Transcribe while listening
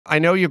I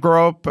know you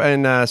grew up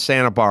in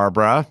Santa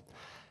Barbara.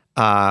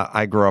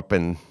 I grew up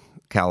in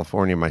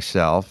California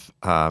myself.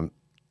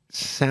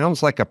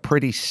 Sounds like a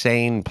pretty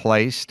sane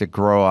place to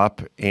grow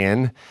up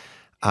in.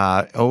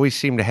 Always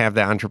seem to have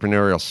the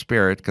entrepreneurial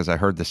spirit because I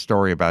heard the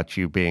story about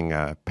you being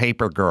a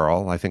paper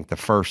girl, I think the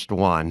first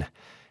one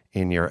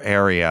in your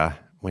area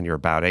when you're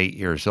about 8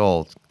 years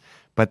old.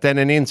 But then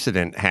an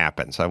incident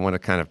happens. I want to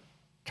kind of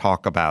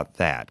talk about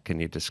that. Can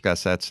you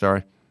discuss that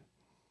story?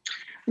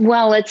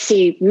 Well, let's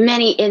see.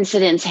 Many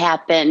incidents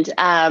happened.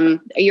 Are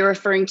you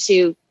referring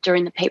to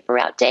during the paper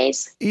route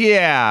days?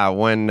 Yeah,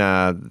 when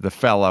the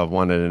fella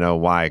wanted to know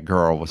why a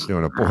girl was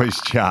doing a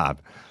boy's job.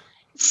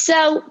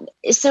 So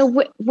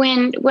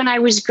when I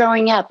was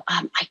growing up,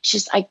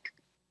 I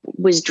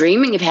was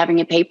dreaming of having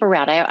a paper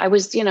route. I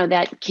was,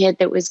 that kid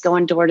that was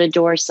going door to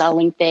door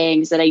selling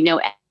things. And I know,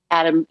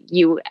 Adam,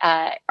 you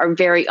are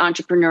very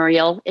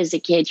entrepreneurial as a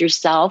kid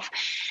yourself.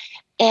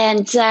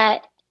 And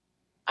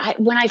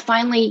when I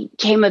finally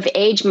came of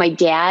age, my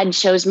dad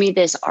shows me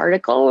this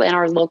article in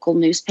our local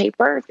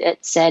newspaper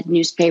that said,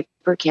 newspaper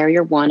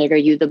carrier wanted, are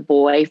you the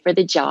boy for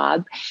the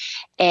job?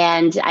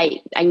 And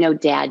I know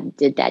Dad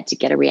did that to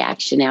get a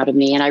reaction out of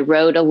me. And I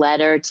wrote a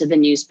letter to the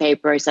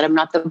newspaper. I said, I'm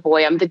not the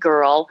boy, I'm the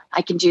girl.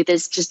 I can do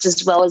this just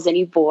as well as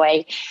any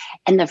boy.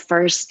 And the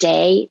first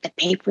day, the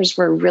papers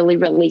were really,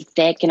 really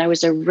thick. And I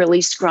was a really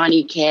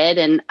scrawny kid.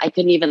 And I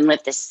couldn't even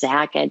lift a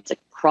sack. I had to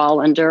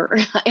crawl under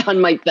on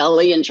my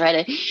belly and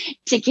try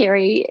to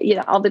carry,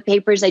 all the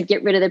papers. I'd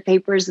get rid of the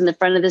papers in the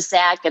front of the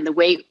sack and the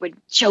weight would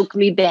choke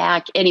me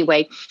back.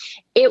 Anyway,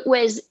 it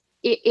was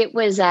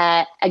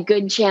a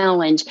good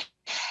challenge.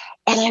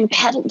 And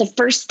the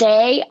first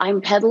day I'm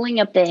pedaling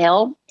up the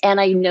hill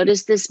and I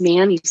noticed this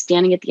man, he's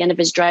standing at the end of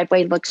his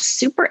driveway, looks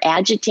super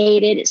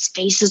agitated. His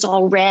face is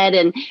all red.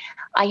 And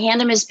I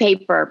hand him his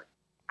paper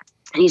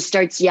and he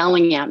starts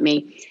yelling at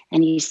me.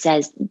 And he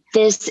says,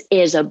 this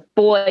is a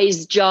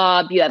boy's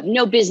job. You have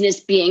no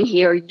business being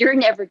here. You're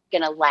never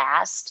going to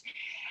last.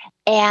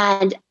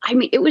 And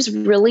it was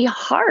really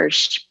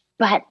harsh,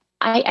 but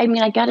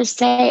I got to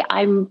say,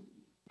 I'm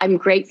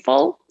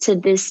grateful to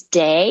this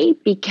day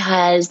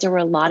because there were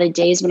a lot of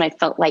days when I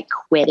felt like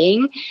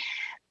quitting,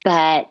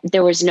 but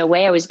there was no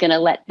way I was going to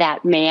let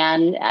that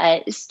man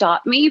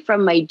stop me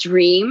from my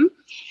dream.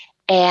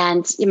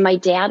 And my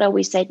dad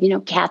always said,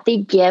 Kathy,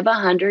 give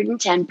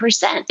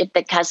 110%. If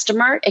the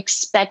customer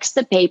expects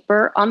the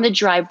paper on the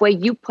driveway,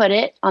 you put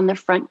it on the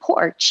front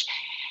porch.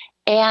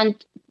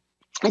 And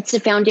it's the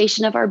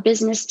foundation of our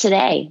business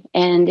today.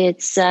 And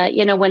it's,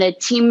 when a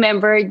team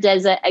member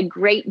does a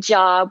great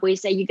job, we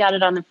say, you got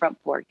it on the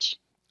front porch.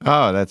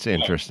 Oh, that's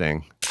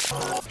interesting.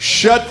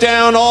 Shut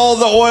down all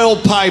the oil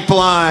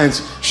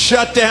pipelines.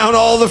 Shut down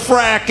all the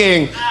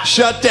fracking.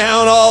 Shut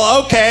down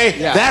all, okay,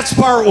 That's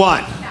part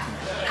one.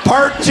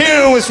 Part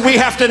two is we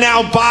have to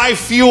now buy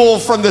fuel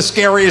from the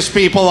scariest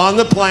people on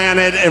the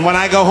planet. And when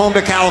I go home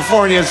to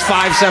California, it's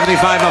 $5.75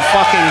 a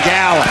fucking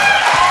gallon.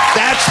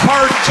 That's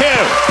part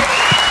two.